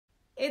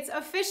It's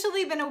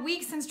officially been a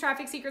week since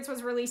Traffic Secrets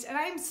was released, and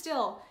I am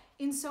still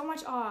in so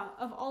much awe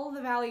of all of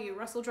the value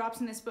Russell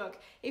drops in this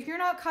book. If you're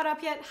not caught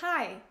up yet,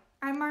 hi,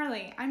 I'm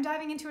Marley. I'm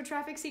diving into a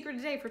traffic secret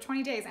today for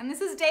 20 days, and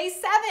this is day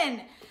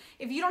 7.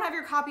 If you don't have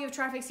your copy of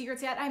Traffic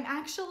Secrets yet, I'm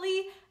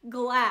actually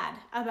glad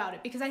about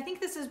it because I think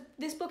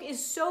this book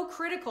is so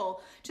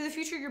critical to the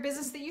future of your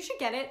business that you should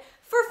get it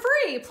for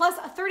free, plus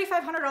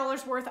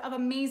 $3,500 worth of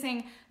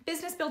amazing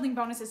business building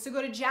bonuses. So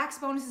go to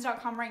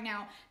jaxbonuses.com right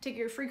now to get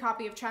your free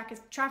copy of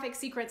Traffic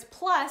Secrets.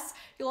 Plus,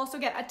 you'll also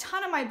get a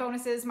ton of my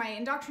bonuses, my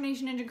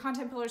Indoctrination Engine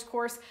Content Pillars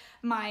course,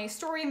 my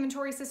story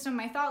inventory system,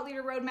 my thought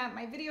leader roadmap,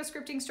 my video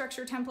scripting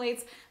structure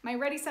templates, my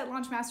Ready, Set,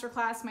 Launch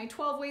Masterclass, my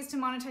 12 ways to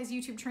monetize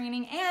YouTube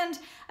training, and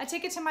a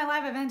ticket to my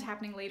live event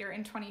happening later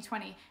in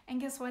 2020.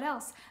 And guess what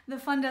else? The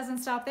fun doesn't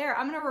stop there.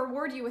 I'm going to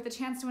reward you with a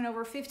chance to win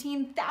over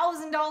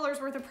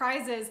 $15,000 worth of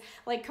prizes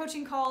like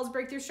coaching calls,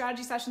 breakthrough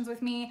strategy sessions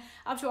with me,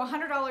 up to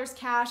 $100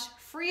 cash,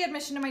 free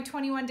admission to my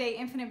 21-day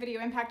Infinite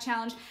Video Impact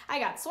Challenge. I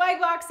got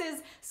swag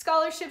boxes,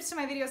 scholarships to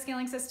my video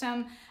scaling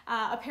system,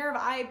 a pair of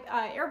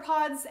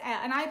AirPods,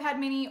 an iPad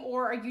mini,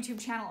 or a YouTube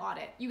channel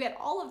audit. You get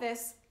all of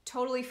this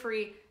totally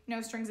free, no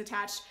strings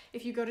attached.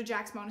 If you go to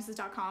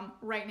jaxbonuses.com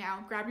right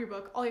now, grab your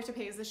book. All you have to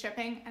pay is the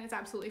shipping, and it's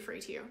absolutely free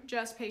to you.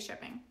 Just pay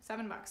shipping,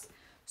 $7.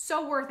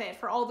 So worth it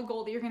for all the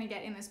gold that you're gonna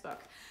get in this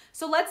book.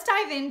 So let's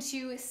dive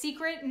into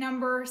secret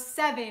number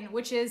 7,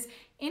 which is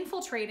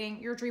Infiltrating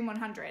Your Dream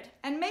 100.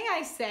 And may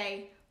I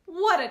say,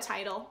 what a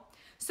title.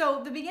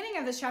 So the beginning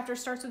of this chapter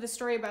starts with a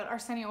story about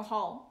Arsenio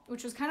Hall,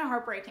 which was kind of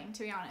heartbreaking,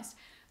 to be honest.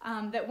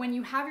 That when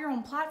you have your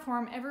own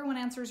platform, everyone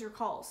answers your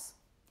calls.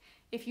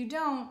 If you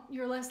don't,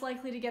 you're less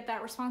likely to get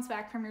that response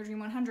back from your Dream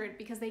 100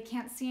 because they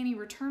can't see any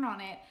return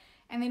on it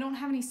and they don't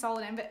have any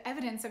solid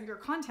evidence of your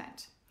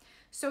content.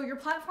 So your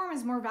platform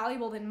is more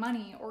valuable than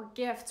money or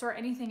gifts or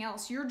anything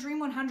else. Your Dream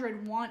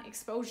 100 want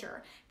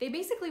exposure. They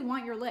basically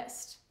want your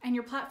list, and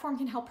your platform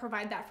can help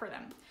provide that for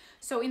them.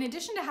 So in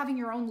addition to having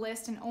your own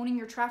list and owning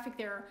your traffic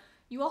there,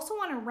 you also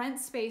want to rent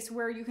space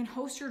where you can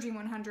host your Dream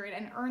 100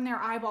 and earn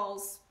their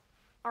eyeballs,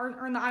 or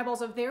earn the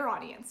eyeballs of their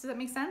audience. Does that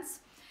make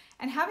sense?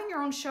 And having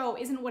your own show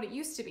isn't what it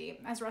used to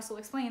be, as Russell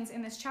explains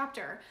in this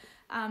chapter.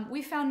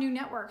 We found new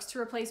networks to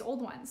replace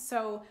old ones.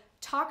 So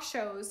talk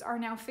shows are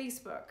now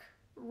Facebook.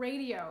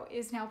 Radio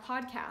is now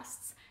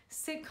podcasts,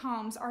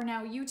 sitcoms are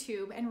now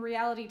YouTube, and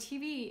reality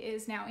TV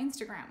is now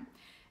Instagram.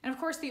 And of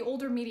course, the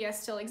older media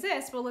still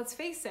exists, but let's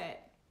face it,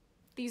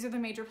 these are the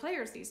major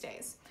players these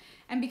days.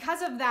 And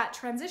because of that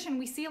transition,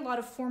 we see a lot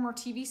of former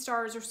TV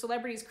stars or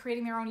celebrities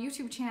creating their own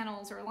YouTube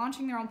channels or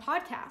launching their own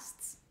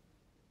podcasts.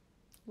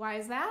 Why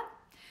is that?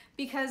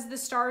 Because the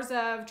stars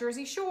of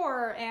Jersey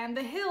Shore and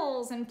The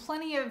Hills and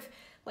plenty of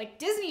like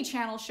Disney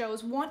Channel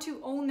shows want to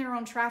own their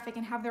own traffic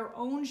and have their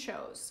own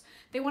shows.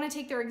 They want to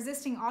take their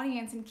existing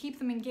audience and keep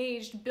them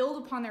engaged,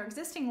 build upon their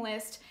existing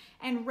list,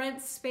 and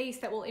rent space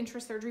that will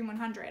interest their Dream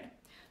 100.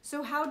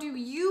 So how do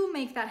you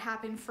make that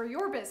happen for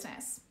your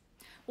business?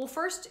 Well,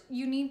 first,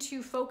 you need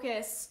to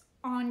focus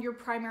on your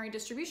primary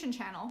distribution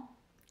channel,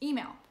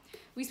 email.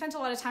 We spent a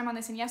lot of time on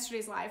this in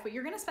yesterday's live, but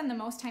you're going to spend the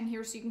most time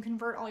here so you can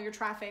convert all your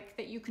traffic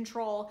that you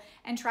control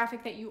and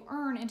traffic that you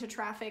earn into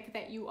traffic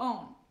that you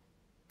own.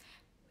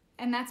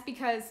 And that's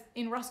because,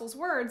 in Russell's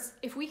words,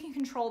 if we can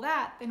control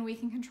that, then we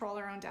can control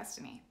our own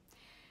destiny.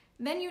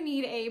 Then you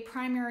need a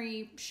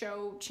primary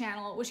show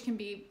channel, which can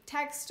be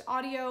text,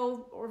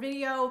 audio, or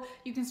video.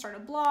 You can start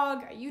a blog,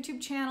 a YouTube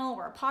channel,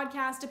 or a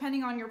podcast,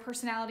 depending on your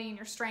personality and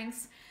your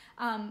strengths.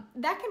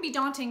 That can be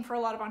daunting for a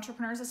lot of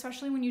entrepreneurs,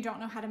 especially when you don't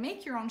know how to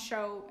make your own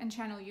show and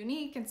channel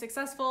unique and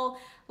successful.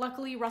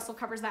 Luckily, Russell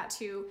covers that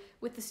too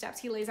with the steps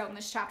he lays out in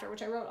this chapter,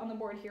 which I wrote on the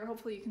board here.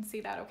 Hopefully you can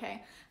see that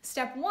okay.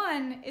 Step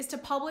 1 is to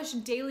publish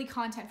daily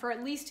content for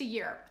at least a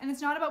year. And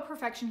it's not about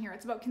perfection here,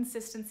 it's about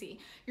consistency.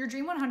 Your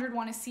Dream 100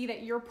 want to see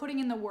that you're putting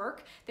in the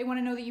work. They want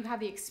to know that you have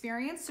the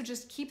experience. So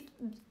just keep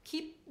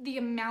the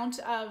amount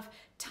of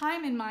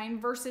time in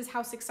mind versus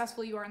how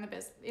successful you are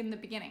in the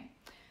beginning.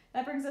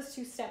 That brings us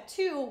to step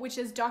 2, which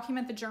is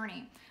document the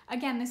journey.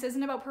 Again, this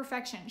isn't about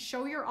perfection.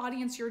 Show your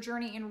audience your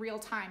journey in real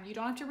time. You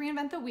don't have to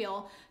reinvent the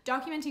wheel.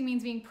 Documenting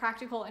means being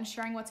practical and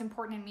sharing what's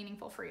important and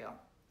meaningful for you.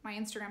 My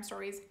Instagram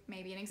stories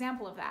may be an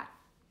example of that.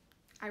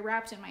 I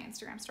rapped in my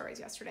Instagram stories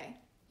yesterday.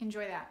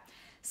 Enjoy that.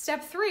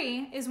 Step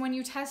 3 is when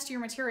you test your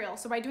material.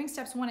 So by doing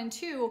steps 1 and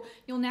 2,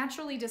 you'll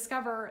naturally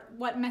discover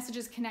what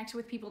messages connect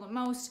with people the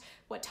most,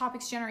 what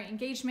topics generate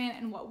engagement,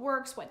 and what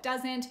works, what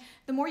doesn't.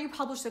 The more you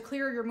publish, the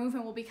clearer your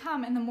movement will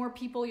become, and the more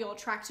people you'll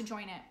attract to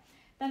join it.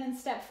 Then in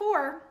step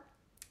 4,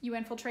 you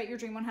infiltrate your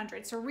Dream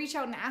 100. So reach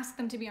out and ask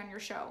them to be on your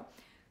show.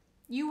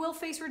 You will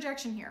face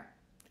rejection here.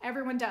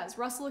 Everyone does.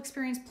 Russell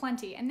experienced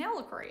plenty, and now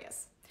look where he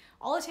is.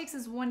 All it takes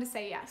is one to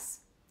say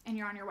yes, and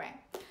you're on your way.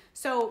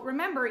 So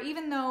remember,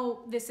 even though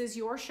this is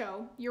your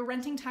show, you're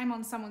renting time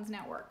on someone's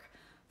network.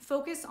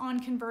 Focus on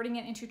converting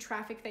it into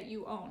traffic that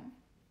you own.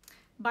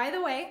 By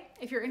the way,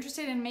 if you're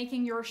interested in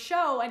making your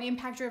show an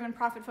impact-driven,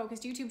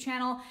 profit-focused YouTube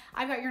channel,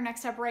 I've got your next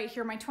step right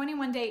here. My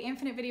 21-day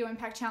Infinite Video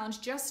Impact Challenge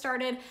just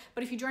started,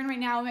 but if you join right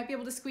now, I might be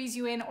able to squeeze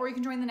you in, or you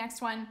can join the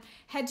next one.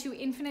 Head to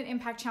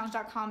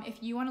infiniteimpactchallenge.com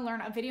if you want to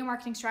learn a video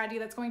marketing strategy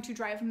that's going to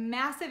drive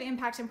massive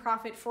impact and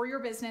profit for your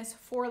business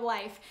for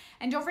life.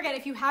 And don't forget,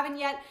 if you haven't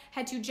yet,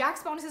 head to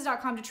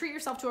jacksbonuses.com to treat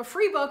yourself to a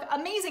free book,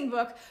 amazing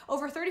book,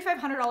 over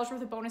 $3,500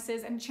 worth of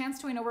bonuses, and a chance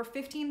to win over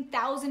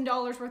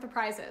 $15,000 worth of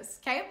prizes,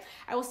 okay?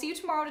 I will see you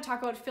tomorrow to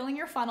talk about filling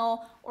your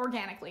funnel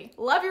organically.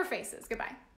 Love your faces. Goodbye.